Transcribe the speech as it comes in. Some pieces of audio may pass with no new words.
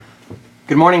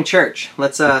Good morning, church.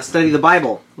 Let's study the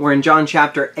Bible. We're in John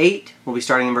chapter 8. We'll be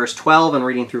starting in verse 12 and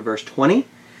reading through verse 20.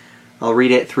 I'll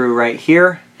read it through right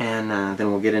here, and then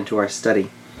we'll get into our study.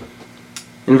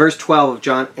 In verse 12 of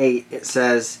John 8, it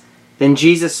says, "Then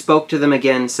Jesus spoke to them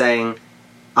again, saying,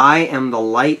 I am the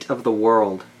light of the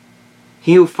world.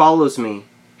 He who follows me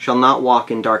shall not walk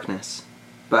in darkness,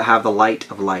 but have the light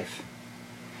of life."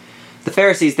 The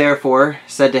Pharisees therefore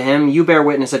said to him, "You bear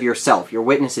witness of yourself. Your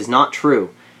witness is not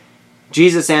true."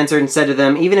 Jesus answered and said to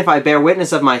them, "Even if I bear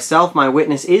witness of myself, my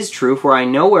witness is true, for I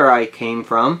know where I came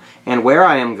from and where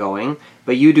I am going,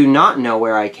 but you do not know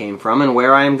where I came from and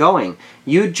where I am going.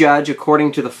 You judge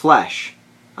according to the flesh.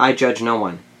 I judge no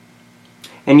one.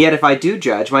 And yet if I do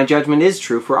judge, my judgment is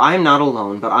true, for I am not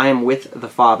alone, but I am with the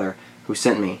Father who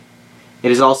sent me. It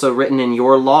is also written in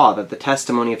your law that the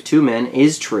testimony of two men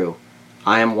is true.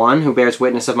 I am one who bears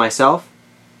witness of myself,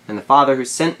 and the Father who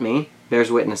sent me bears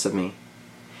witness of me."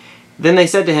 Then they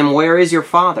said to him, "Where is your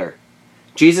Father?"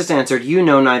 Jesus answered, "You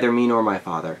know neither me nor my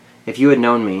Father. If you had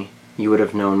known me, you would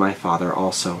have known my Father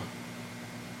also."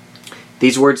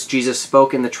 These words Jesus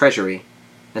spoke in the treasury,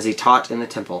 as he taught in the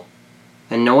temple,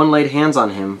 and no one laid hands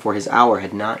on him, for his hour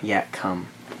had not yet come.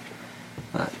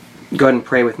 Go ahead and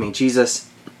pray with me. Jesus,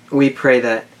 we pray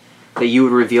that you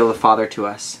would reveal the Father to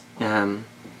us, that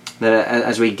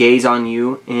as we gaze on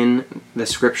you in the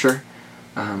Scripture,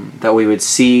 that we would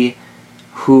see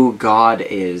who God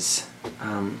is.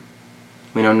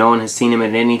 We know no one has seen him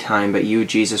at any time, but you,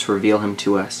 Jesus, reveal him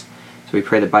to us. So we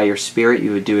pray that by your Spirit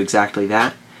you would do exactly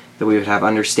that we would have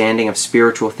understanding of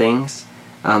spiritual things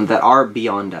that are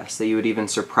beyond us, that you would even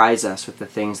surprise us with the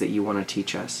things that you want to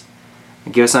teach us.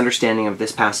 And give us understanding of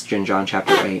this passage in John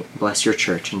chapter 8. Bless your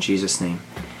church in Jesus' name.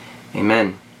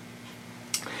 Amen.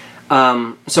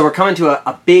 So we're coming to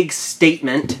a big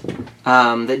statement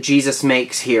that Jesus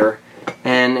makes here.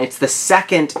 And it's the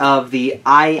second of the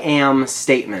I am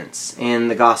statements in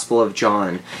the Gospel of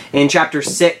John. In chapter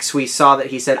 6, we saw that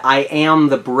he said, I am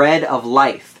the bread of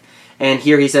life. And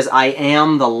here he says, I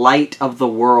am the light of the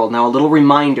world. Now, a little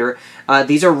reminder,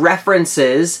 these are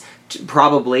references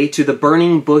probably to the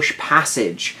burning bush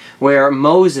passage where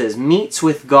Moses meets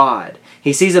with God.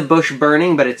 He sees a bush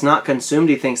burning, but it's not consumed.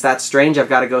 He thinks, that's strange, I've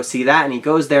got to go see that. And he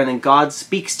goes there, and then God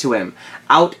speaks to him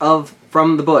out of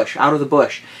the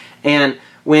bush. And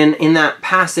when in that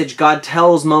passage God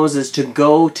tells Moses to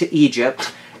go to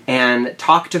Egypt and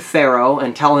talk to Pharaoh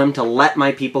and tell him to let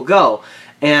my people go.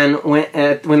 And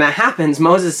when that happens,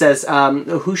 Moses says,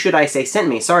 who should I say sent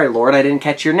me? Sorry, Lord, I didn't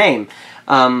catch your name.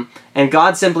 And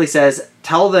God simply says,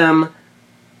 tell them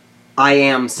I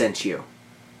am sent you.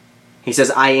 He says,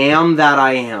 I am that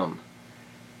I am.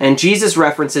 And Jesus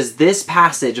references this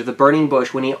passage of the burning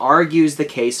bush when he argues the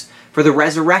case for the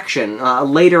resurrection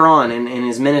later on in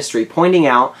his ministry, pointing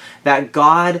out that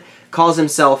God calls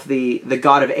himself the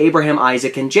God of Abraham,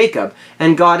 Isaac, and Jacob.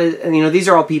 And God is, these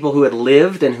are all people who had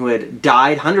lived and who had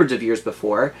died hundreds of years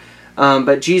before.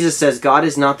 But Jesus says God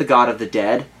is not the God of the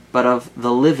dead, but of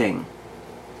the living.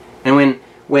 And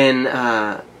when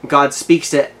God speaks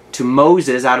to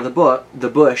Moses out of the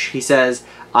bush, he says,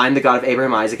 I'm the God of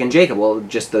Abraham, Isaac, and Jacob. Well,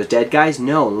 just those dead guys?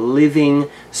 No, living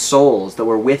souls that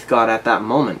were with God at that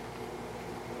moment.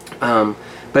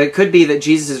 But it could be that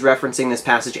Jesus is referencing this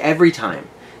passage every time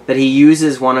that he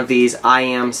uses one of these I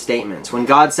am statements. When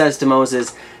God says to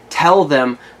Moses, tell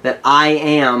them that I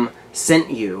am sent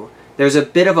you, there's a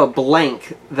bit of a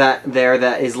blank that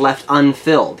is left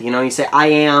unfilled. You say, I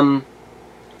am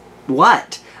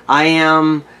what? I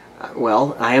am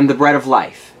the bread of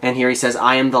life. And here he says,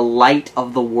 I am the light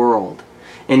of the world.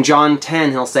 In John 10,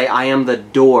 he'll say, I am the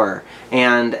door,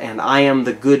 and I am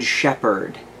the good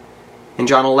shepherd. In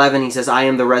John 11, he says, I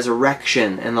am the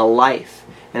resurrection and the life.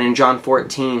 And in John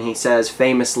 14, he says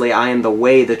famously, I am the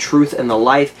way, the truth, and the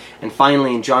life. And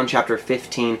finally, in John chapter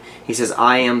 15, he says,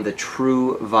 I am the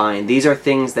true vine. These are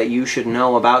things that you should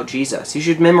know about Jesus. You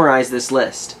should memorize this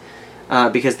list.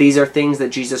 Because these are things that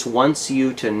Jesus wants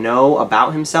you to know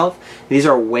about himself. These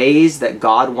are ways that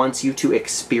God wants you to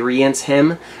experience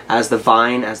him as the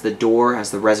vine, as the door,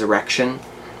 as the resurrection.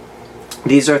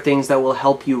 These are things that will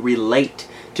help you relate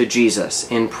to Jesus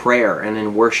in prayer and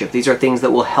in worship. These are things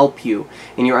that will help you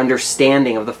in your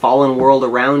understanding of the fallen world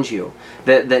around you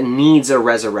that needs a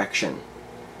resurrection.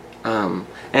 And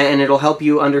it'll help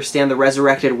you understand the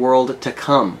resurrected world to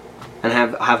come and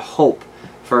have hope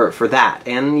for that,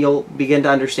 and you'll begin to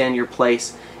understand your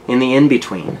place in the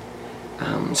in-between.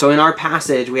 So in our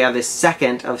passage, we have this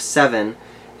second of 7.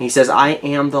 He says, I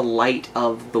am the light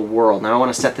of the world. Now I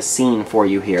want to set the scene for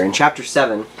you here. In chapter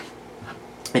 7,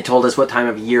 it told us what time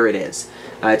of year it is.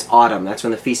 It's autumn. That's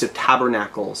when the Feast of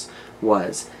Tabernacles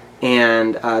was.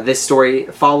 And this story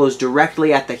follows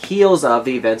directly at the heels of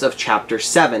the events of chapter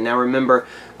 7. Now remember,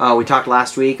 we talked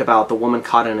last week about the woman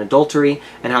caught in adultery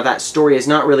and how that story is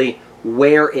not really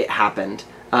where it happened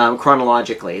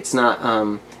chronologically. It's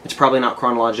not. It's probably not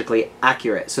chronologically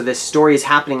accurate. So this story is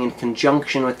happening in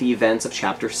conjunction with the events of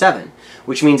chapter 7,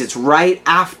 which means it's right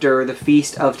after the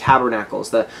Feast of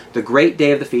Tabernacles. The great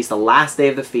day of the feast, the last day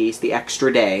of the feast, the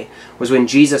extra day, was when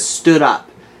Jesus stood up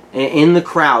in the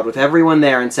crowd with everyone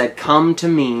there and said, "Come to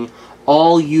me,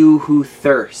 all you who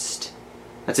thirst."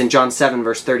 That's in John 7,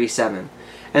 verse 37.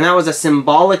 And that was a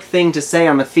symbolic thing to say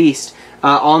on the feast,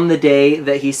 on the day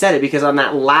that he said it, because on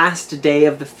that last day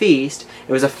of the feast,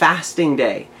 it was a fasting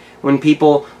day when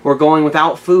people were going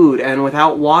without food and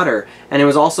without water. And it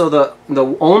was also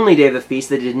the only day of the feast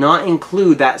that did not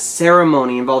include that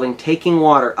ceremony involving taking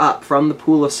water up from the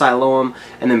pool of Siloam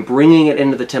and then bringing it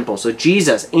into the temple. So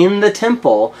Jesus in the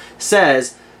temple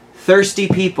says, thirsty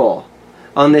people,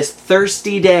 on this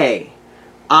thirsty day,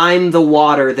 I'm the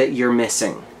water that you're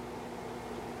missing.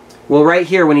 Well, right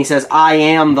here when he says, I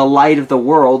am the light of the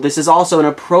world, this is also an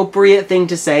appropriate thing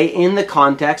to say in the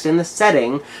context, in the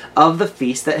setting of the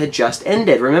feast that had just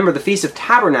ended. Remember, the Feast of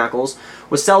Tabernacles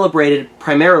was celebrated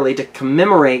primarily to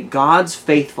commemorate God's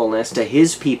faithfulness to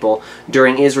his people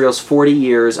during Israel's 40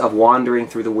 years of wandering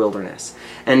through the wilderness.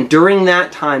 And during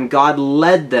that time, God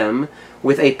led them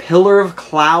with a pillar of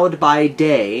cloud by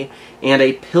day and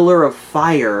a pillar of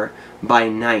fire by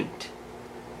night.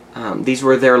 These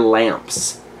were their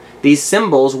lamps. These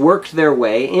symbols worked their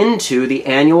way into the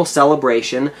annual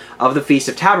celebration of the Feast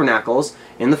of Tabernacles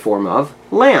in the form of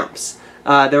lamps.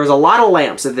 There was a lot of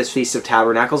lamps at this Feast of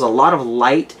Tabernacles, a lot of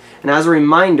light, and as a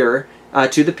reminder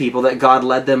to the people that God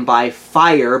led them by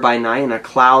fire by night and a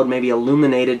cloud maybe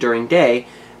illuminated during day,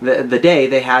 the day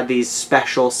they had these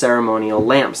special ceremonial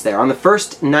lamps there. On the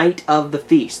first night of the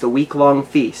feast, the week-long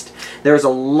feast, there was a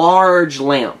large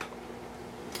lamp.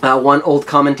 One old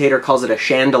commentator calls it a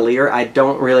chandelier. I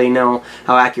don't really know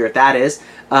how accurate that is.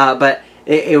 But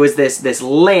it was this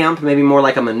lamp, maybe more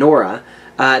like a menorah,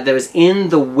 that was in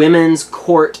the women's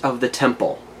court of the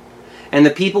temple. And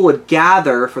the people would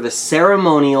gather for the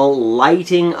ceremonial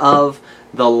lighting of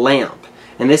the lamp.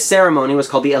 And this ceremony was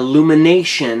called the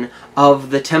illumination of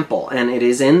the temple. And it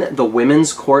is in the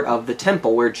women's court of the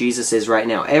temple where Jesus is right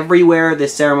now. Everywhere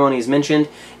this ceremony is mentioned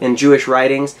in Jewish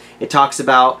writings, it talks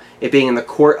about it being in the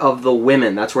court of the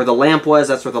women. That's where the lamp was,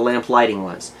 that's where the lamp lighting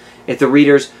was. If the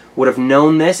readers would have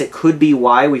known this, it could be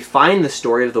why we find the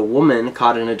story of the woman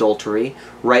caught in adultery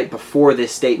right before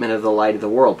this statement of the light of the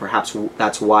world. Perhaps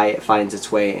that's why it finds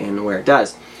its way in where it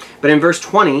does. But in verse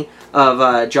 20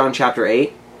 of John chapter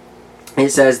 8, it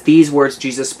says, "These words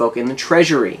Jesus spoke in the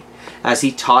treasury, as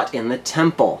he taught in the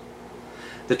temple."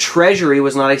 The treasury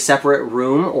was not a separate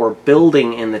room or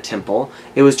building in the temple.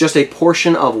 It was just a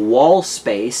portion of wall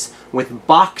space with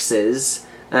boxes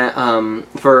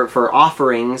for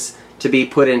offerings to be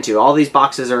put into. All these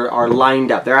boxes are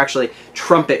lined up. They're actually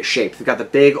trumpet shaped. They've got the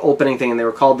big opening thing, and they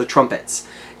were called the trumpets.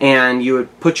 And you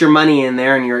would put your money in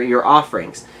there and your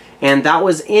offerings. And that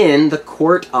was in the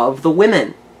court of the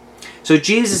women. So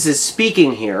Jesus is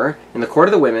speaking here in the court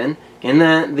of the women, in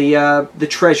the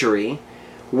treasury,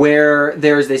 where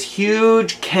there's this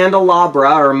huge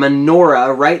candelabra or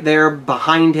menorah right there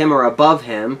behind him or above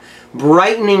him,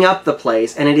 brightening up the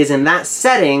place. And it is in that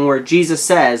setting where Jesus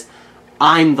says,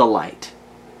 I'm the light.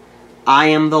 I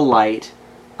am the light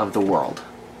of the world.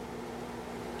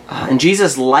 And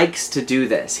Jesus likes to do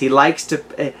this. He likes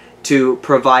to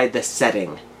provide the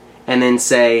setting and then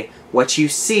say, what you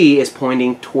see is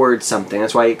pointing towards something.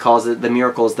 That's why he calls it the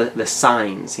miracles, the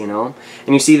signs, you know.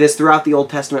 And you see this throughout the Old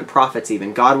Testament prophets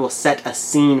even. God will set a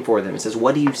scene for them. It says,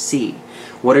 what do you see?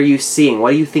 What are you seeing?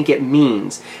 What do you think it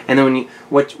means? And then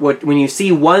when you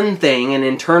see one thing and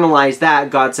internalize that,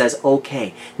 God says,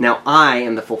 okay, now I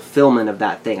am the fulfillment of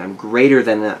that thing. I'm greater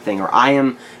than that thing. Or I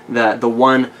am the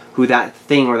one who that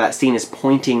thing or that scene is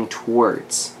pointing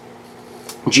towards.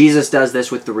 Jesus does this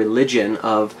with the religion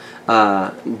of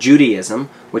Judaism,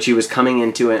 which he was coming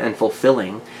into and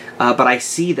fulfilling. But I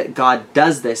see that God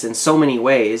does this in so many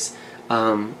ways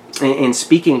in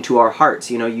speaking to our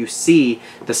hearts. You know, you see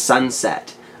the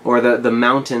sunset or the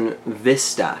mountain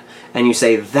vista, and you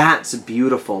say, that's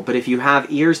beautiful. But if you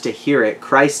have ears to hear it,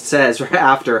 Christ says right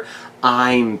after,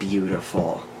 I'm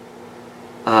beautiful.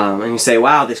 And you say,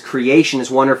 wow, this creation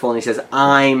is wonderful. And he says,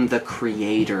 I'm the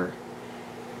creator.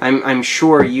 I'm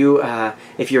sure you,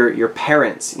 if you're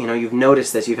parents, you know, you've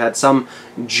noticed this. You've had some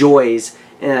joys,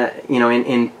 you know,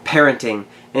 in parenting,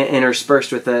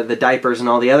 interspersed with the diapers and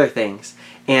all the other things,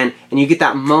 and you get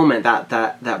that moment,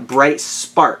 that bright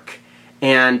spark,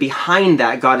 And behind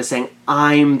that, God is saying,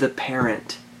 I'm the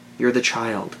parent, you're the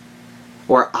child.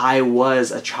 Or I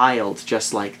was a child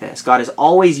just like this. God is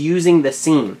always using the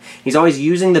scene. He's always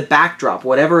using the backdrop,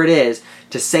 whatever it is,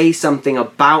 to say something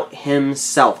about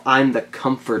himself. I'm the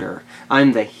comforter.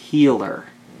 I'm the healer.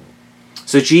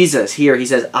 So Jesus here, he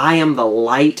says, I am the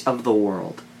light of the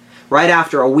world. Right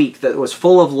after a week that was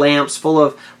full of lamps, full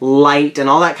of light, and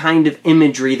all that kind of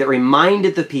imagery that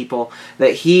reminded the people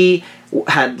that he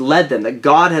had led them, that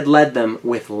God had led them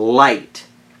with light.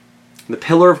 The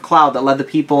pillar of cloud that led the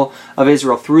people of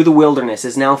Israel through the wilderness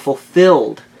is now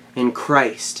fulfilled in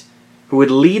Christ, who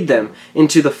would lead them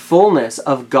into the fullness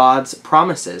of God's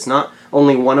promises. Not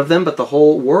only one of them, but the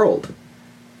whole world.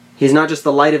 He's not just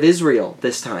the light of Israel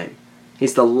this time.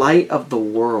 He's the light of the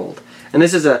world. And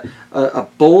this is a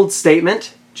bold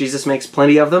statement. Jesus makes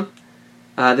plenty of them.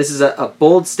 This is a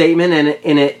bold statement,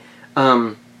 and it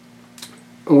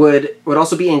would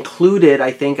also be included,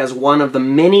 I think, as one of the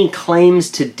many claims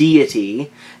to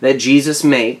deity that Jesus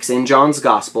makes in John's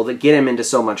Gospel that get him into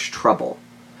so much trouble.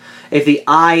 If the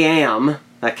I am,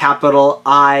 a capital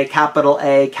I, capital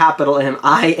A, capital M,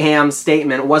 I am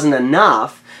statement wasn't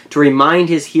enough to remind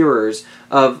his hearers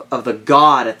of the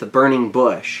God at the burning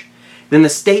bush, then the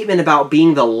statement about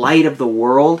being the light of the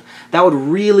world, that would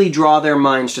really draw their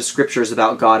minds to scriptures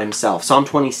about God himself. Psalm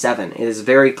 27, it is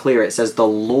very clear. It says, the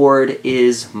Lord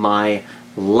is my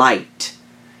light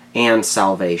and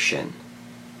salvation.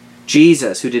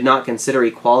 Jesus, who did not consider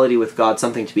equality with God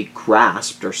something to be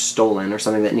grasped or stolen or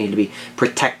something that needed to be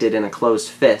protected in a closed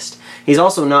fist, he's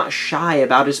also not shy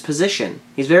about his position.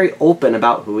 He's very open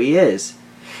about who he is.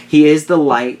 He is the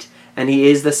light and he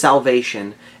is the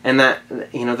salvation, and that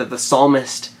the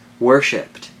psalmist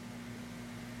worshipped.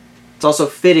 It's also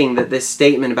fitting that this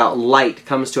statement about light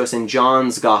comes to us in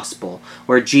John's Gospel,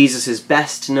 where Jesus is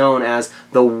best known as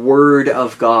the Word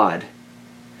of God.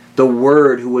 The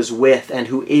Word who was with and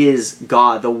who is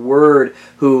God. The Word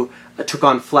who took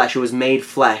on flesh, who was made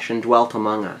flesh and dwelt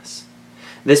among us.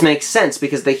 This makes sense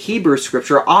because the Hebrew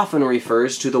Scripture often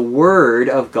refers to the Word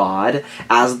of God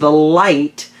as the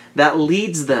light that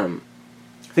leads them.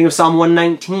 Think of Psalm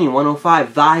 119,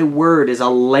 105. Thy word is a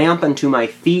lamp unto my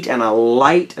feet and a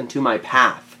light unto my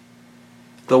path.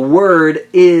 The word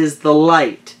is the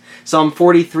light. Psalm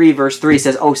 43, verse 3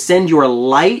 says, O send your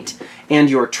light and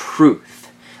your truth.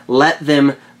 Let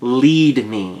them lead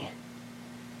me.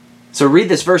 So read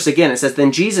this verse again. It says,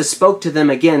 Then Jesus spoke to them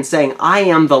again, saying, I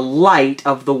am the light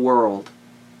of the world.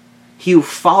 He who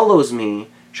follows me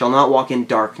shall not walk in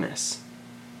darkness,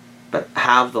 but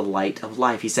have the light of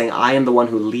life. He's saying, I am the one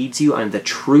who leads you. I'm the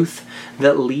truth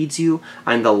that leads you.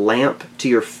 I'm the lamp to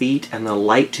your feet and the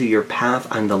light to your path.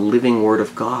 I'm the living Word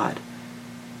of God.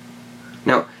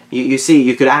 Now, you see,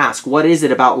 you could ask, what is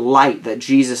it about light that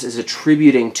Jesus is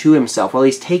attributing to himself? Well,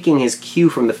 he's taking his cue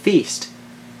from the feast.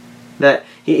 That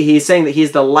he's saying that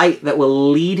he's the light that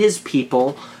will lead his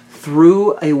people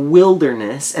through a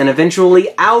wilderness and eventually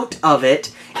out of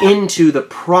it into the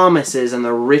promises and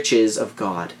the riches of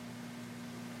God.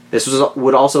 This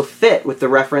would also fit with the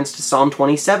reference to Psalm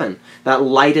 27, that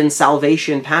light and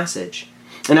salvation passage.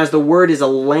 And as the Word is a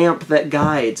lamp that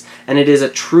guides, and it is a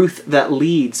truth that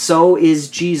leads, so is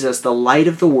Jesus, the light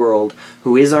of the world,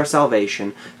 who is our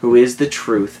salvation, who is the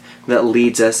truth that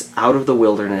leads us out of the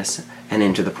wilderness and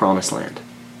into the promised land.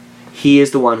 He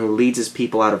is the one who leads his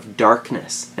people out of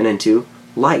darkness and into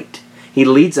light. He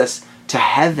leads us to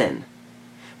heaven.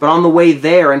 But on the way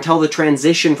there, until the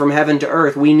transition from heaven to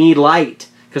earth, we need light,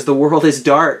 because the world is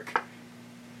dark.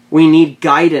 We need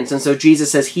guidance. And so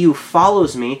Jesus says, he who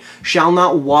follows me shall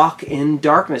not walk in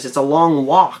darkness. It's a long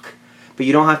walk, but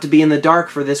you don't have to be in the dark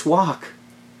for this walk.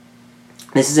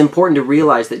 This is important to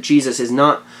realize, that Jesus is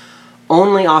not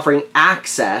only offering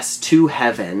access to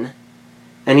heaven,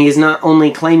 and he is not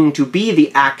only claiming to be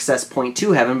the access point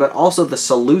to heaven, but also the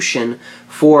solution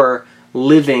for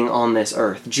living on this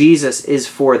earth. Jesus is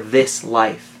for this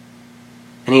life.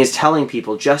 And he is telling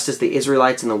people, just as the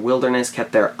Israelites in the wilderness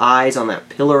kept their eyes on that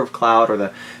pillar of cloud or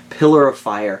the pillar of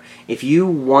fire, if you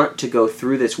want to go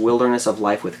through this wilderness of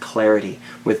life with clarity,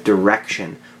 with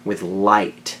direction, with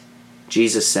light,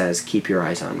 Jesus says, keep your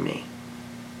eyes on me.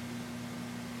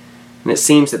 And it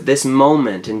seems that this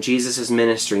moment in Jesus'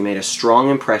 ministry made a strong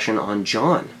impression on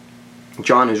John.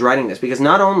 John, who's writing this, because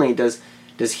not only does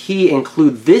he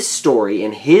include this story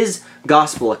in his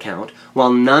gospel account,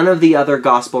 while none of the other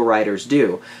gospel writers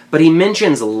do, but he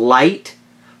mentions light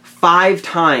 5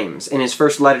 times in his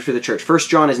first letter to the church. 1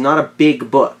 John is not a big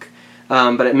book,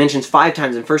 but it mentions 5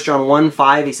 times. In 1 John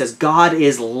 1:5, he says, God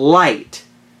is light.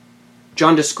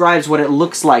 John describes what it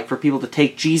looks like for people to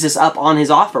take Jesus up on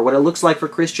his offer, what it looks like for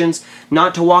Christians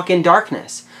not to walk in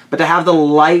darkness, but to have the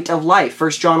light of life.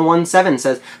 1 John 1:7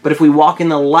 says, "But if we walk in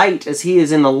the light as he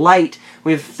is in the light,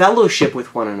 we have fellowship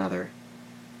with one another."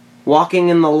 Walking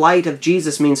in the light of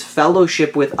Jesus means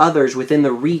fellowship with others within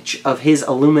the reach of his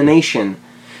illumination.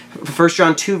 1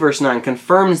 John 2 verse 9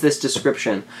 confirms this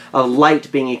description of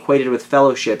light being equated with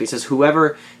fellowship. He says,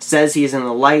 "Whoever says he is in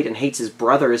the light and hates his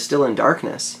brother is still in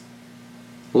darkness."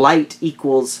 Light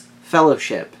equals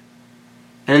fellowship.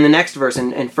 And in the next verse,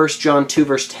 in 1 John 2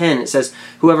 verse 10, it says,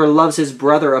 "Whoever loves his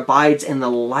brother abides in the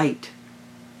light."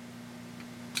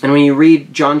 And when you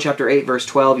read John chapter 8 verse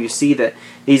 12, you see that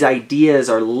these ideas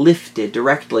are lifted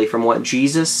directly from what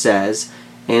Jesus says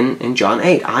in John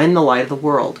 8. "I am the light of the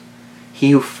world.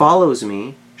 He who follows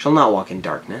me shall not walk in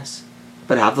darkness,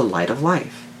 but have the light of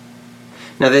life."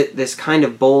 Now this kind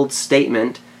of bold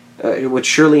statement would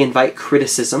surely invite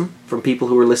criticism from people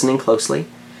who are listening closely.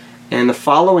 And the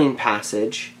following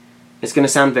passage is going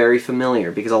to sound very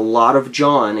familiar because a lot of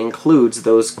John includes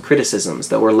those criticisms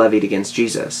that were levied against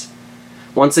Jesus.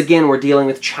 Once again, we're dealing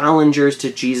with challengers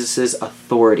to Jesus'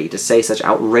 authority to say such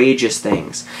outrageous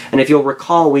things. And if you'll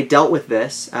recall, we dealt with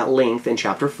this at length in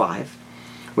chapter 5,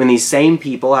 when these same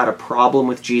people had a problem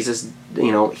with Jesus,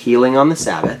 healing on the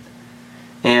Sabbath.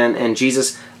 And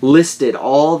Jesus listed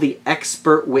all the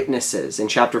expert witnesses in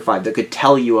chapter 5 that could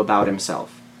tell you about himself.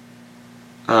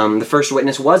 The first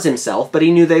witness was himself, but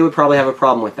he knew they would probably have a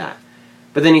problem with that.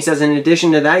 But then he says, in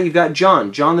addition to that, you've got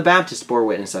John. John the Baptist bore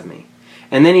witness of me.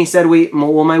 And then he said,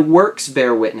 well, my works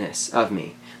bear witness of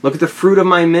me. Look at the fruit of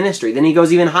my ministry. Then he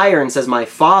goes even higher and says, my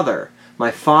Father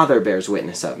bears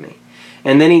witness of me.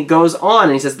 And then he goes on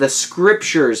and he says, the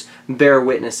Scriptures bear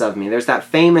witness of me. There's that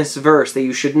famous verse that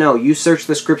you should know. You search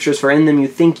the Scriptures, for in them you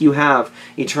think you have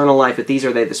eternal life, but these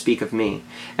are they that speak of me.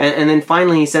 And then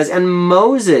finally he says, and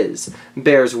Moses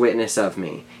bears witness of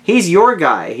me. He's your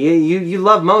guy. You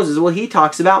love Moses. Well, he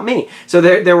talks about me. So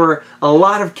there were a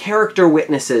lot of character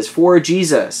witnesses for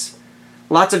Jesus.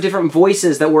 Lots of different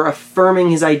voices that were affirming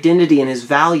his identity and his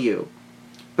value.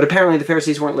 But apparently the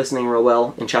Pharisees weren't listening real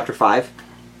well in chapter 5.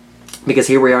 Because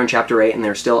here we are in chapter 8 and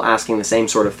they're still asking the same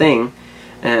sort of thing.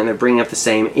 And they're bringing up the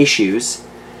same issues.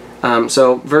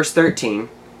 So verse 13.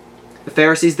 The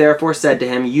Pharisees therefore said to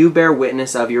him, you bear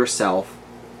witness of yourself.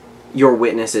 Your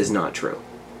witness is not true.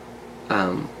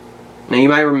 Now you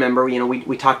might remember,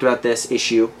 we talked about this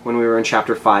issue when we were in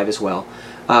chapter 5 as well.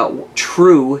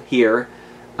 True here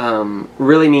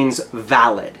really means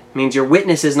valid. It means your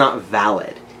witness is not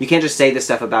valid. You can't just say this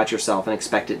stuff about yourself and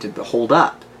expect it to hold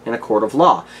up in a court of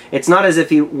law. It's not as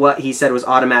if what he said was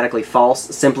automatically false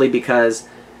simply because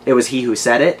it was he who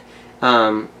said it,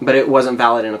 but it wasn't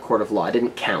valid in a court of law. It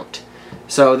didn't count.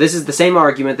 So this is the same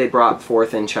argument they brought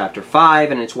forth in chapter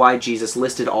 5, and it's why Jesus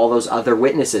listed all those other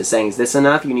witnesses, saying, is this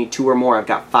enough? You need 2 or more. I've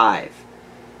got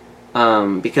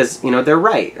 5. Because, they're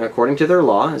right. According to their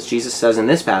law, as Jesus says in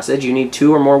this passage, you need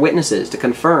 2 or more witnesses to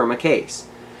confirm a case.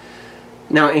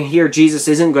 Now, in here, Jesus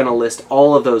isn't going to list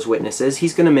all of those witnesses.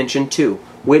 He's going to mention 2.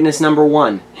 Witness number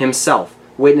 1, himself.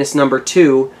 Witness number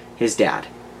 2, his dad,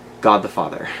 God the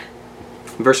Father.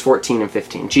 Verse 14 and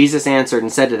 15. Jesus answered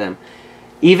and said to them,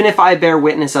 even if I bear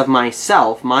witness of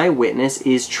myself, my witness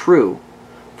is true.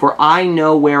 For I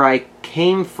know where I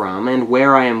came from and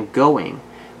where I am going.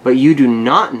 But you do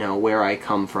not know where I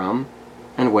come from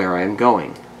and where I am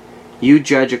going. You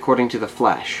judge according to the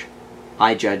flesh.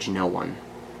 I judge no one.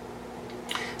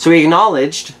 So he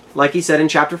acknowledged, like he said in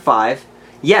chapter 5,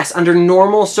 yes, under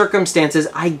normal circumstances,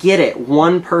 I get it.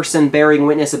 One person bearing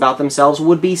witness about themselves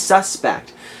would be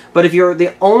suspect. But if you're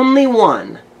the only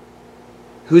one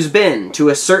who's been to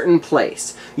a certain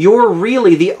place, you're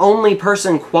really the only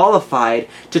person qualified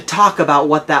to talk about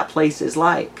what that place is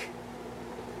like.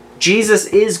 Jesus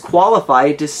is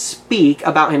qualified to speak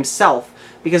about himself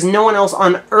because no one else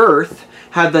on earth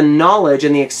had the knowledge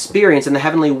and the experience and the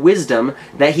heavenly wisdom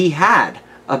that he had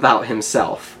about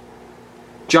himself.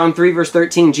 John 3 verse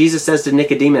 13, Jesus says to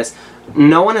Nicodemus,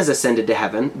 no one has ascended to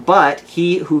heaven but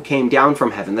he who came down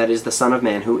from heaven, that is the Son of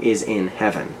Man who is in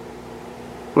heaven.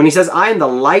 When he says, I am the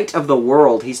light of the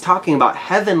world, he's talking about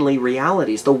heavenly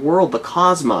realities, the world, the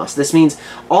cosmos. This means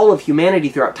all of humanity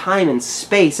throughout time and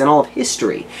space and all of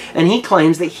history. And he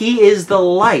claims that he is the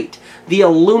light, the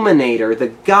illuminator, the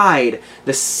guide,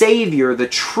 the savior, the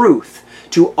truth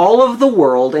to all of the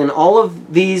world in all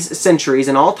of these centuries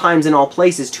and all times and all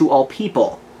places to all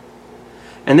people.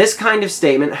 And this kind of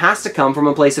statement has to come from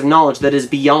a place of knowledge that is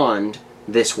beyond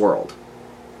this world.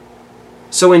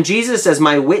 So when Jesus says,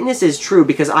 my witness is true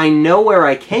because I know where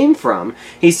I came from,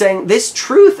 he's saying this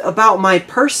truth about my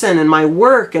person and my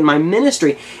work and my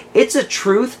ministry, it's a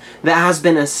truth that has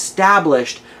been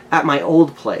established at my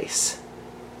old place.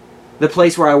 The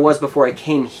place where I was before I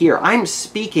came here. I'm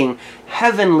speaking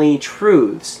heavenly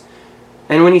truths.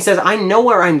 And when he says, I know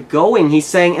where I'm going, he's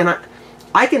saying, and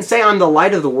I can say I'm the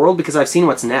light of the world because I've seen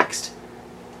what's next.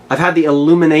 I've had the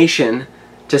illumination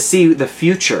to see the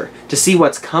future, to see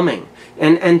what's coming.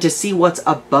 And to see what's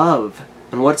above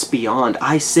and what's beyond.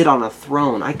 I sit on a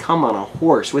throne. I come on a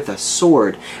horse with a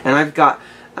sword. And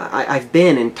I've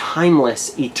been in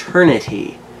timeless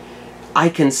eternity. I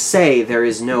can say there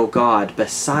is no God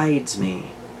besides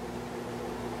me.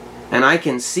 And I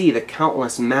can see the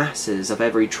countless masses of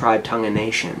every tribe, tongue, and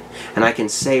nation. And I can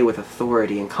say with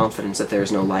authority and confidence that there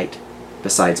is no light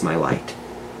besides my light.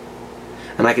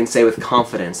 And I can say with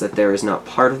confidence that there is not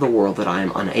part of the world that I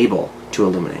am unable to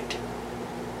illuminate.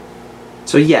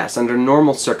 So yes, under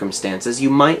normal circumstances, you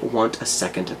might want a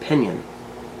second opinion.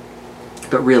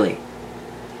 But really,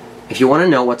 if you want to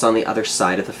know what's on the other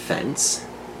side of the fence,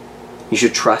 you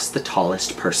should trust the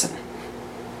tallest person.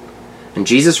 And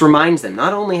Jesus reminds them,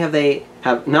 not only have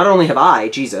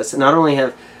Jesus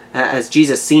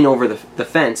seen over the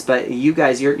fence, but you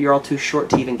guys, you're all too short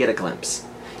to even get a glimpse.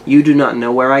 You do not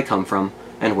know where I come from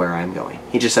and where I am going.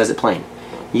 He just says it plain.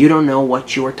 You don't know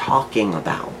what you're talking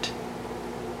about.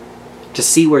 To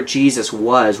see where Jesus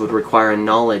was would require a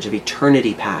knowledge of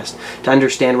eternity past. To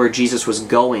understand where Jesus was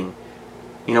going,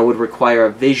 would require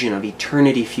a vision of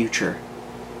eternity future.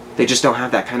 They just don't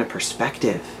have that kind of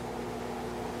perspective.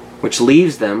 Which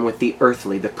leaves them with the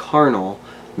earthly, the carnal,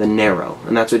 the narrow.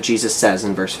 And that's what Jesus says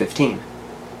in verse 15. He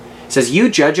says, you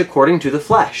judge according to the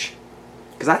flesh.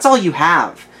 Because that's all you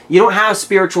have. You don't have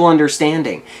spiritual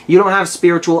understanding. You don't have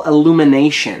spiritual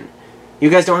illumination. You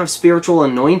guys don't have spiritual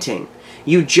anointing.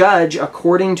 You judge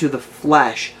according to the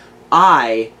flesh.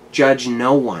 I judge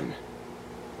no one.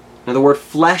 Now the word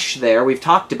flesh there, we've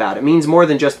talked about. It means more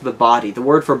than just the body. The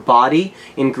word for body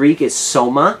in Greek is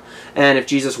soma. And if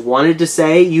Jesus wanted to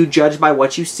say, you judge by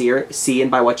what you see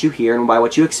and by what you hear and by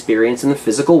what you experience in the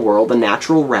physical world, the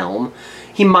natural realm,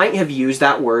 he might have used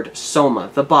that word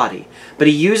soma, the body. But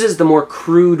he uses the more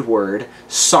crude word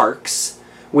sarx,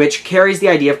 which carries the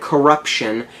idea of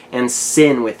corruption and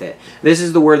sin with it. This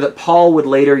is the word that Paul would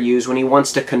later use when he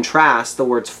wants to contrast the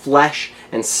words flesh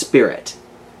and spirit.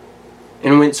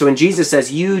 And so when Jesus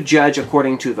says, you judge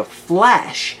according to the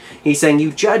flesh, he's saying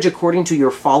you judge according to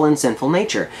your fallen sinful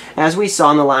nature. As we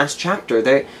saw in the last chapter,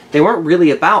 they weren't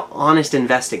really about honest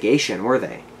investigation, were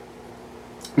they?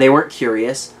 They weren't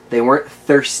curious. They weren't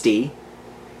thirsty.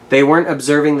 They weren't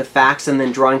observing the facts and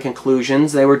then drawing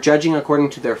conclusions. They were judging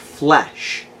according to their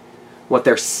flesh, what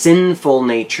their sinful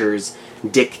natures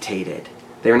dictated.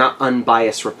 They were not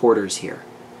unbiased reporters here.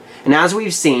 And as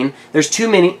we've seen, there's two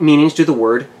meanings to the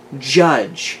word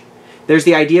judge. There's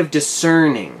the idea of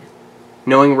discerning,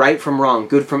 knowing right from wrong,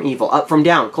 good from evil, up from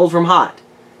down, cold from hot.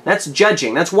 That's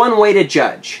judging. That's one way to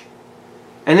judge.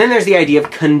 And then there's the idea of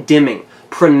condemning,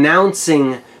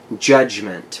 pronouncing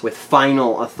judgment with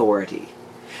final authority.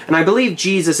 And I believe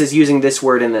Jesus is using this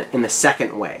word in the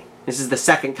second way. This is the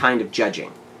second kind of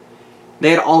judging. They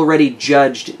had already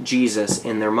judged Jesus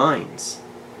in their minds.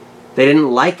 They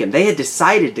didn't like him. They had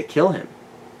decided to kill him.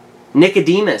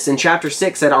 Nicodemus in chapter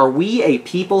 6 said, are we a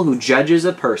people who judges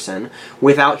a person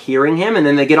without hearing him? And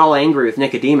then they get all angry with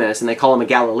Nicodemus and they call him a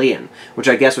Galilean, which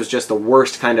I guess was just the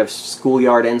worst kind of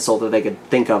schoolyard insult that they could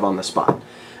think of on the spot.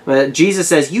 But Jesus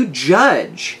says, you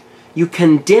judge, you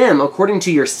condemn according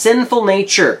to your sinful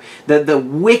nature, the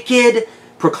wicked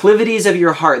proclivities of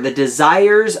your heart, the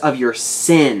desires of your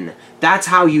sin. That's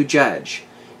how you judge.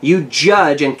 You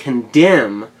judge and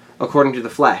condemn according to the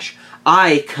flesh.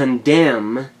 I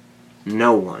condemn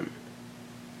no one.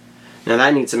 Now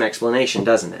that needs some explanation,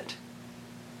 doesn't it?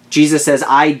 Jesus says,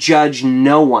 I judge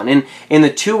no one. And in the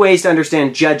two ways to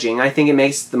understand judging, I think it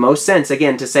makes the most sense,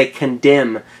 again, to say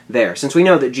condemn there. Since we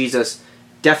know that Jesus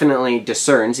definitely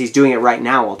discerns, he's doing it right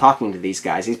now while talking to these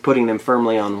guys. He's putting them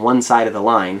firmly on one side of the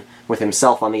line with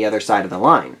himself on the other side of the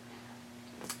line.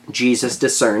 Jesus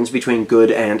discerns between good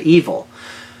and evil.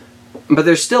 But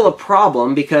there's still a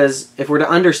problem, because if we're to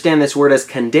understand this word as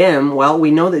condemn, well,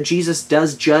 we know that Jesus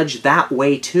does judge that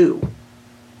way too.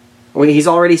 He's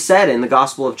already said in the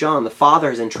Gospel of John, the Father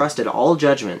has entrusted all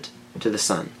judgment to the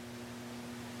Son.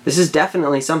 This is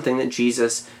definitely something that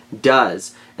Jesus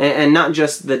does. And not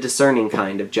just the discerning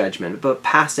kind of judgment, but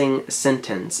passing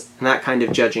sentence, and that kind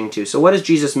of judging too. So what does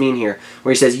Jesus mean here,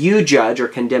 where he says, you judge or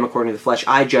condemn according to the flesh,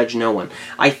 I judge no one?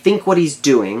 I think what he's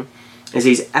doing is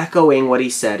he's echoing what he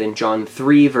said in John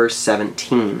 3, verse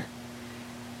 17.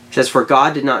 It says, "For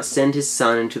God did not send his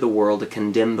Son into the world to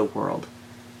condemn the world,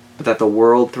 but that the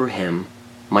world through him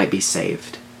might be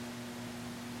saved."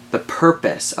 The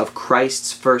purpose of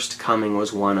Christ's first coming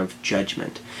was one of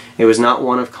judgment. It was not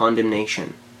one of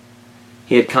condemnation.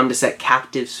 He had come to set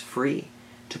captives free,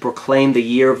 to proclaim the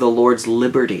year of the Lord's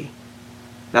liberty.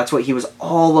 That's what he was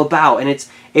all about. And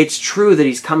it's true that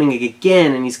he's coming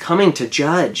again, and he's coming to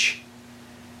judge.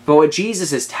 But what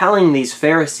Jesus is telling these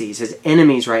Pharisees, his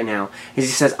enemies right now, is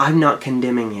he says, "I'm not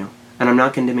condemning you, and I'm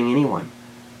not condemning anyone.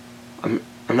 I'm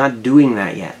not doing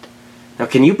that yet." Now,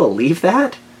 can you believe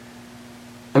that?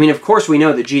 I mean, of course we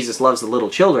know that Jesus loves the little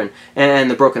children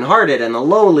and the brokenhearted and the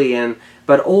lowly,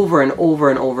 but over and over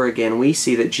and over again we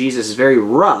see that Jesus is very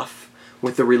rough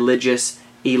with the religious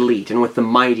elite and with the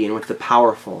mighty and with the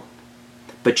powerful.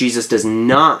 But Jesus does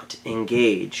not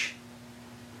engage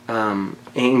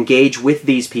with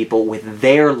these people with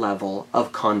their level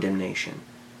of condemnation.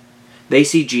 They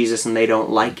see Jesus and they don't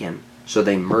like him, so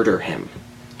they murder him.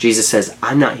 Jesus says,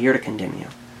 "I'm not here to condemn you.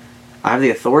 I have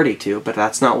the authority to, but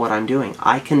that's not what I'm doing.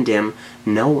 I condemn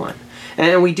no one."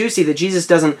 And we do see that Jesus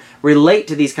doesn't relate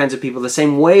to these kinds of people the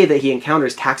same way that he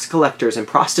encounters tax collectors and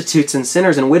prostitutes and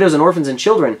sinners and widows and orphans and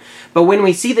children. But when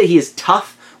we see that he is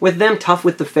tough with them, tough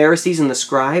with the Pharisees and the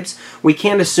scribes, we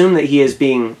can't assume that he is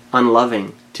being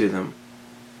unloving to them.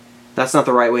 That's not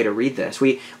the right way to read this.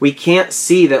 We can't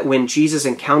see that when Jesus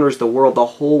encounters the world, the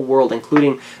whole world,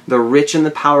 including the rich and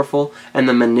the powerful and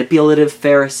the manipulative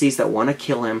Pharisees that want to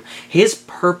kill him, his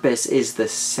purpose is the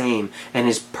same. And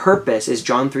his purpose is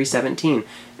John 3:17.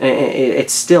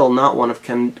 It's still not one of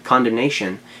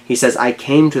condemnation. He says, "I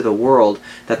came to the world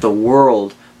that the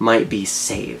world might be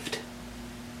saved."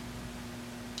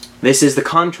 This is the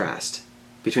contrast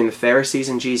between the Pharisees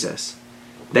and Jesus.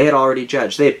 They had already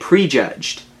judged. They had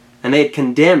prejudged. And they had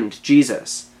condemned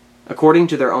Jesus according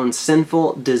to their own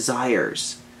sinful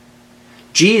desires.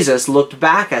 Jesus looked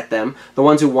back at them, the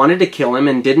ones who wanted to kill him,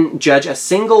 and didn't judge a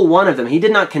single one of them. He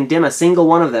did not condemn a single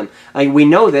one of them. We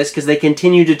know this because they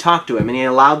continued to talk to him, and he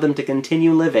allowed them to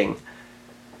continue living.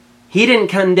 He didn't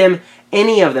condemn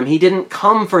any of them. He didn't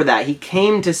come for that. He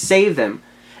came to save them.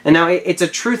 And now it's a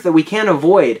truth that we can't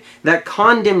avoid, that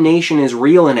condemnation is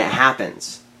real and it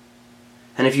happens.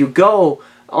 And if you go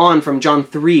on from John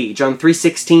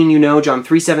 3:16 you know, John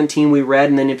 3:17 we read,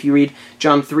 and then if you read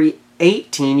John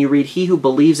 3:18 you read, "He who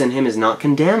believes in him is not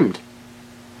condemned,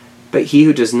 but he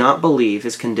who does not believe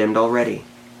is condemned already,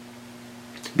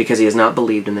 because he has not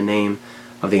believed in the name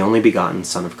of the only begotten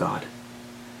Son of God."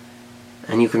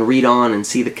 And you can read on and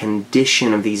see the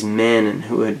condition of these men and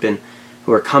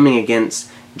who are coming against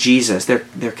Jesus.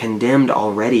 They're condemned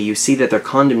already. You see that their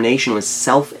condemnation was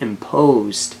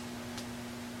self-imposed.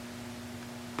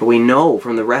 But we know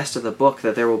from the rest of the book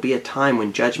that there will be a time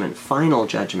when judgment, final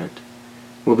judgment,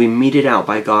 will be meted out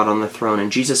by God on the throne.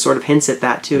 And Jesus sort of hints at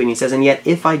that too. And he says, "And yet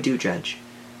if I do judge."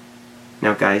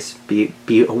 Now guys, be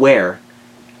aware.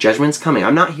 Judgment's coming.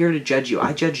 I'm not here to judge you.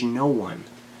 I judge no one.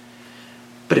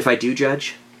 But if I do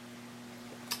judge,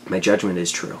 my judgment is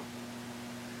true.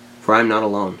 For I am not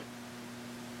alone,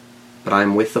 but I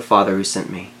am with the Father who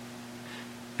sent me.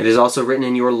 It is also written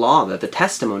in your law that the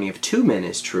testimony of two men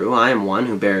is true. I am one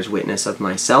who bears witness of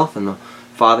myself, and the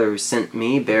Father who sent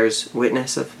me bears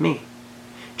witness of me.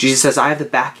 Jesus says, I have the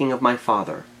backing of my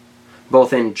Father,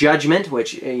 both in judgment,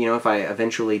 which, if I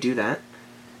eventually do that,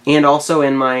 and also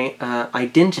in my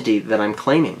identity that I'm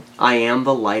claiming. I am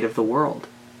the light of the world.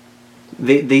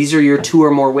 These are your two or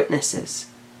more witnesses.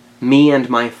 Me and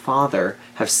my Father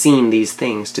have seen these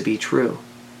things to be true.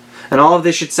 And all of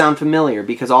this should sound familiar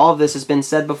because all of this has been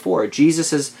said before.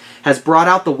 Jesus has brought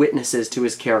out the witnesses to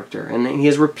his character, and he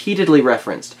has repeatedly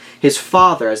referenced his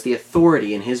Father as the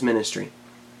authority in his ministry.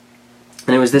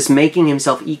 And it was this making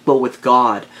himself equal with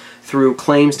God through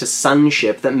claims to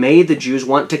sonship that made the Jews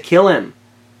want to kill him.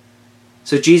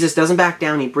 So Jesus doesn't back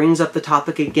down. He brings up the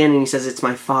topic again and he says, it's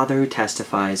my Father who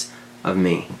testifies of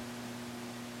me.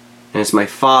 And it's my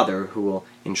Father who will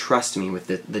entrust me with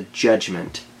the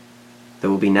judgment that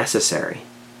will be necessary.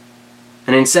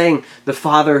 And in saying, the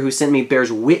Father who sent me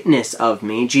bears witness of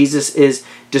me, Jesus is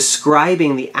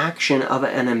describing the action of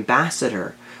an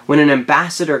ambassador. When an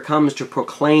ambassador comes to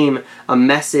proclaim a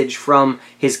message from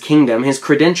his kingdom, his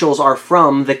credentials are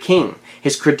from the king.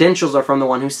 His credentials are from the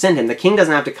one who sent him. The king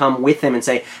doesn't have to come with him and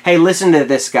say, hey, listen to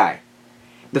this guy.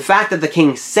 The fact that the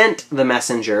king sent the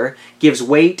messenger gives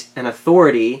weight and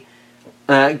authority,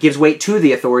 gives weight to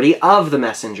the authority of the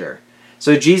messenger.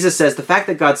 So Jesus says, the fact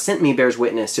that God sent me bears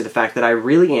witness to the fact that I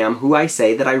really am who I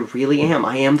say that I really am.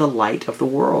 I am the light of the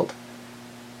world.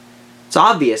 It's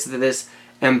obvious that this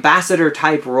ambassador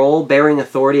type role, bearing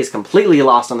authority, is completely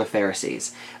lost on the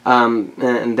Pharisees.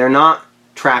 And they're not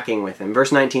tracking with him.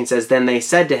 Verse 19 says, "Then they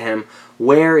said to him,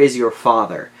 'Where is your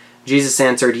Father?' Jesus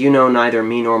answered, 'You know neither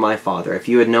me nor my Father. If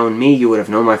you had known me, you would have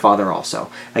known my Father also.'"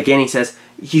 Again, he says,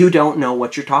 you don't know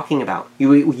what you're talking about.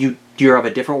 You're of a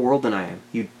different world than I am.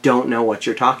 You don't know what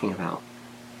you're talking about.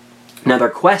 Now their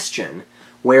question,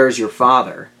 "Where is your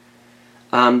Father?"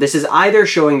 This is either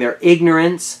showing their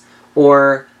ignorance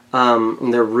or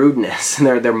their rudeness,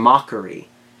 their mockery.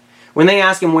 When they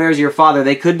ask him, "Where's your Father?"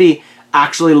 they could be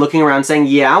actually looking around saying,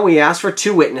 "Yeah, we asked for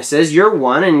 2 witnesses. You're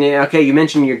one, and okay, you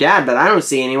mentioned your dad, but I don't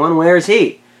see anyone. Where is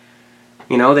he?"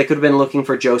 You know, they could have been looking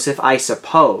for Joseph, I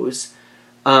suppose.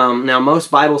 Now,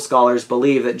 most Bible scholars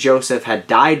believe that Joseph had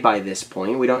died by this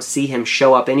point. We don't see him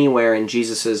show up anywhere in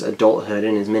Jesus' adulthood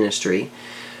and his ministry.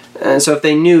 So if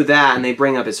they knew that and they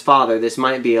bring up his father, this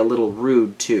might be a little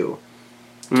rude too.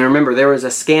 And remember, there was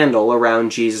a scandal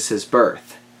around Jesus'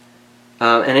 birth.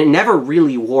 And it never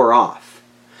really wore off.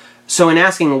 So in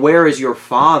asking, "Where is your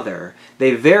Father?"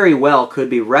 they very well could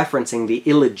be referencing the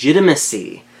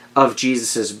illegitimacy of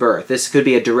Jesus' birth. This could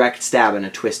be a direct stab and a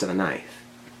twist of a knife.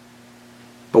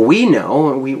 But we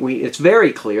know, it's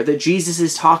very clear that Jesus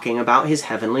is talking about his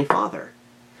heavenly Father.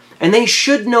 And they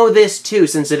should know this too,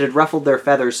 since it had ruffled their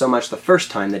feathers so much the first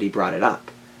time that he brought it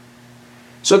up.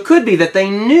 So it could be that they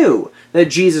knew that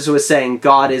Jesus was saying,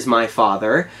 "God is my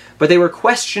Father," but they were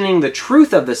questioning the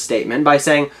truth of the statement by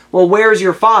saying, "Well, where's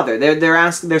your Father?"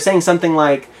 They're saying something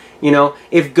like,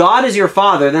 "If God is your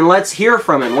Father, then let's hear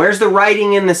from him. Where's the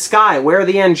writing in the sky? Where are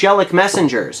the angelic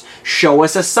messengers? Show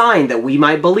us a sign that we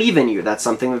might believe in you." That's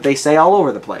something that they say all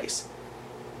over the place.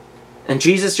 And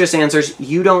Jesus just answers,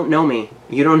 "You don't know me.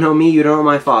 You don't know me, you don't know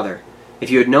my Father.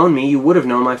 If you had known me, you would have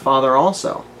known my Father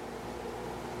also."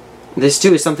 This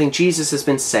too is something Jesus has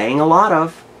been saying a lot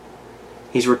of.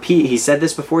 He said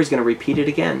this before, he's going to repeat it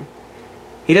again.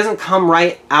 He doesn't come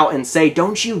right out and say,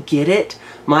 "Don't you get it?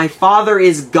 My Father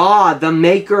is God, the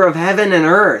maker of heaven and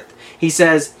earth." He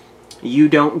says, "You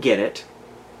don't get it,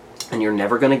 and you're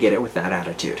never going to get it with that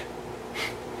attitude."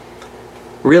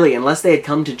 Really, unless they had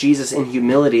come to Jesus in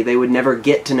humility, they would never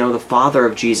get to know the Father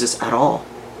of Jesus at all.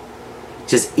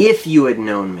 He says, "If you had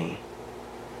known me,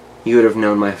 you would have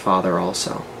known my Father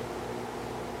also."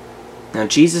 Now,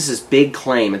 Jesus' big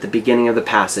claim at the beginning of the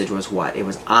passage was what? It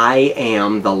was, "I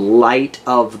am the light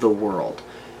of the world."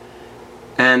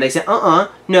 And they say,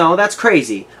 no, that's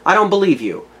crazy. I don't believe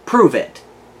you. Prove it.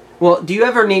 Well, do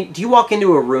you walk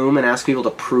into a room and ask people to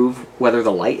prove whether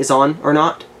the light is on or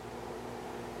not?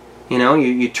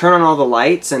 You turn on all the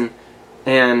lights and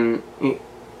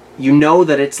you know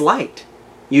that it's light.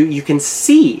 You can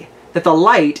see that the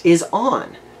light is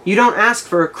on. You don't ask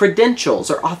for credentials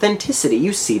or authenticity.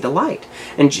 You see the light.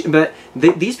 But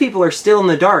these people are still in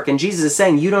the dark, and Jesus is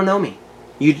saying, "You don't know me.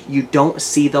 You don't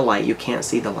see the light. You can't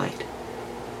see the light."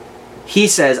 He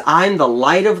says, "I'm the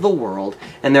light of the world,"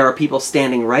 and there are people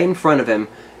standing right in front of him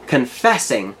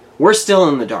confessing, "We're still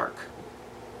in the dark."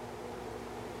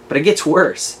 But it gets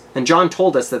worse. And John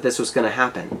told us that this was going to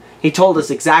happen. He told us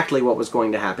exactly what was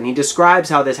going to happen. He describes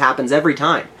how this happens every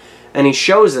time. And he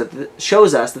shows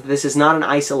us that this is not an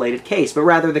isolated case, but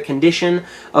rather the condition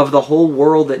of the whole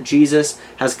world that Jesus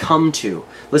has come to.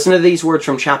 Listen to these words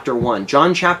from chapter 1.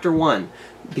 John chapter 1,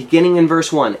 beginning in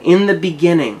verse 1. "In the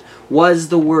beginning was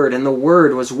the Word, and the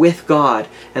Word was with God,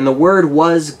 and the Word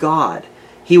was God.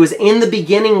 He was in the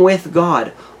beginning with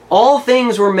God. All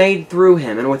things were made through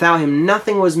him, and without him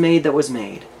nothing was made that was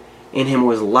made. In him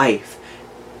was life,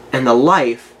 and the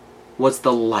life was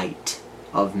the light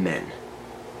of men.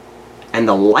 And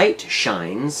the light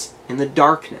shines in the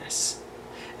darkness,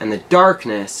 and the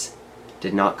darkness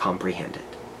did not comprehend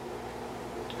it."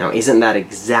 Now, isn't that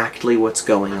exactly what's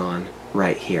going on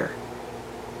right here?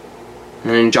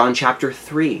 And in John chapter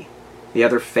 3, the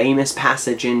other famous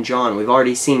passage in John, we've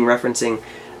already been referencing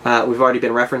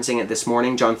it this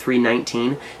morning, John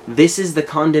 3:19. "This is the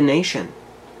condemnation,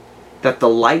 that the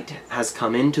light has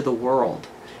come into the world,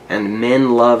 and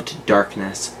men loved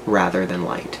darkness rather than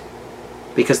light,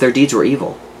 because their deeds were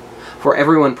evil. For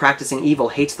everyone practicing evil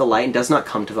hates the light and does not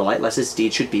come to the light, lest his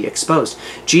deeds should be exposed."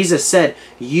 Jesus said,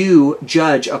 "You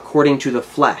judge according to the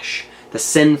flesh," the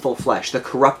sinful flesh, the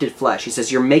corrupted flesh. He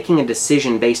says, you're making a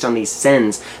decision based on these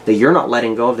sins that you're not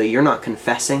letting go of, that you're not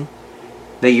confessing,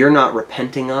 that you're not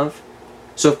repenting of.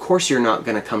 So of course you're not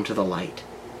going to come to the light.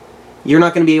 You're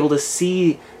not going to be able to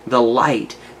see the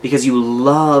light because you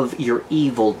love your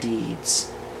evil deeds.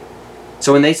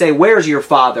 So when they say, "Where's your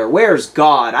Father? Where's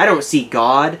God? I don't see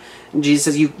God." And Jesus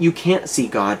says, you can't see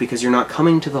God because you're not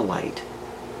coming to the light.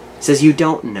 He says, "You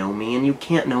don't know me and you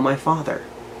can't know my Father."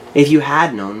 If you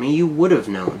had known me, you would have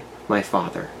known my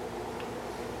Father.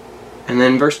 And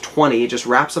then verse 20, it just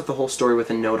wraps up the whole story with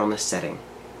a note on the setting.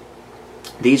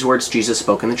 These words Jesus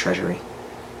spoke in the treasury,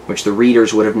 which the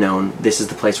readers would have known this is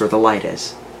the place where the light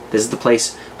is. This is the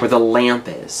place where the lamp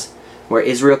is, where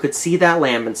Israel could see that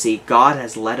lamp and see God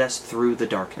has led us through the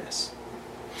darkness.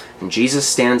 And Jesus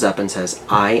stands up and says,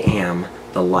 I am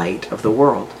the light of the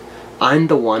world. I'm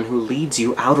the one who leads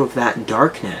you out of that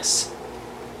darkness.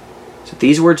 So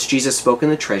these words Jesus spoke in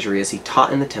the treasury as he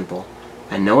taught in the temple,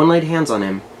 and no one laid hands on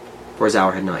him, for his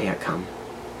hour had not yet come.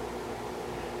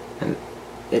 And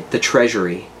the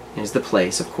treasury is the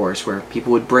place, of course, where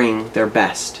people would bring their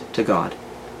best to God.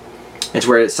 It's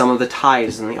where some of the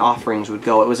tithes and the offerings would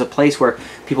go. It was a place where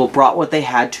people brought what they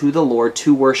had to the Lord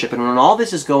to worship. And when all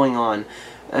this is going on,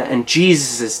 and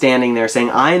Jesus is standing there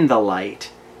saying, I'm the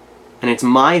light, and it's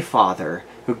my Father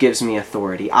who gives me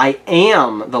authority. I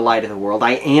am the light of the world.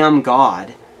 I am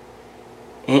God.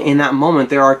 In that moment,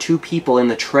 there are two people in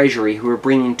the treasury who are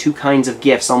bringing two kinds of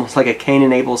gifts, almost like a Cain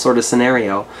and Abel sort of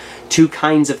scenario, two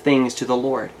kinds of things to the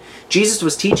Lord. Jesus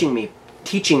was teaching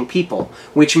people,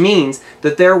 which means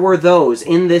that there were those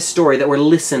in this story that were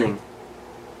listening.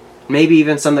 Maybe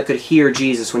even some that could hear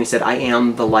Jesus when he said, I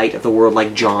am the light of the world,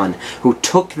 like John, who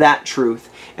took that truth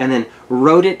and then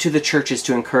wrote it to the churches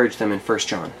to encourage them in 1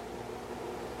 John.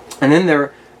 And then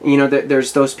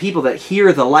there's those people that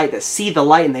hear the light, that see the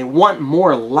light, and they want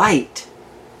more light.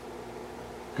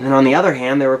 And then on the other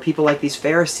hand, there were people like these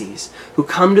Pharisees who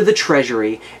come to the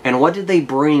treasury, and what did they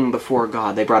bring before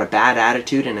God? They brought a bad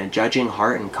attitude and a judging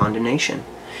heart and condemnation.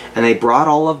 And they brought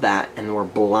all of that and were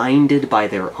blinded by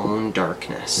their own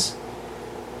darkness.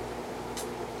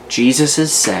 Jesus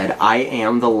has said, I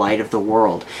am the light of the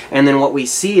world. And then what we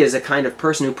see is a kind of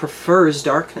person who prefers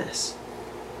darkness.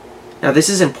 Now this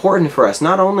is important for us,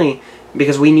 not only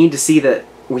because we need to see that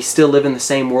we still live in the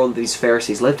same world that these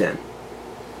Pharisees lived in.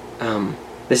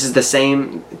 This is the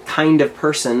same kind of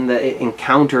person that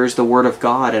encounters the Word of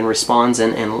God and responds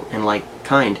in like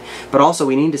kind. But also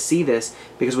we need to see this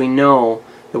because we know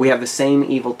that we have the same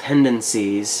evil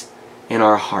tendencies in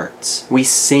our hearts. We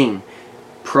sing,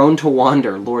 prone to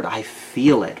wander, Lord, I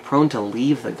feel it, prone to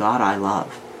leave the God I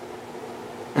love.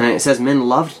 And it says men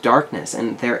loved darkness,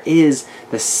 and there is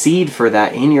the seed for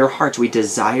that in your hearts. We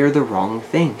desire the wrong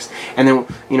things. And then,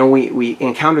 we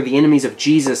encounter the enemies of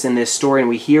Jesus in this story, and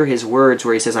we hear his words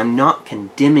where he says, I'm not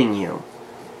condemning you,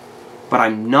 but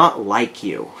I'm not like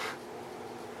you.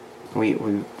 We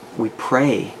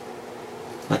pray,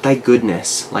 let thy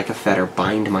goodness, like a fetter,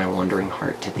 bind my wandering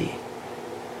heart to thee.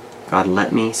 God,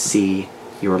 let me see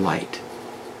your light.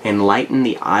 Enlighten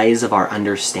the eyes of our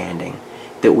understanding,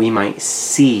 that we might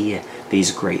see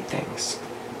these great things.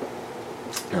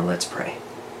 Now let's pray.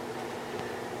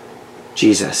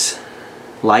 Jesus,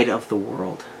 light of the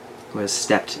world, who has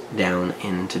stepped down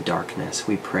into darkness,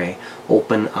 we pray,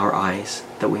 open our eyes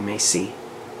that we may see.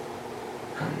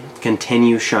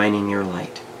 Continue shining your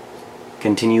light.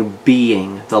 Continue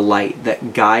being the light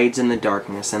that guides in the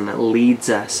darkness and that leads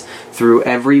us through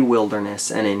every wilderness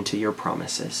and into your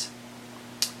promises.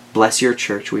 Bless your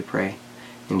church, we pray.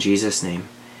 In Jesus' name,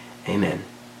 amen.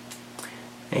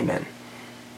 Amen.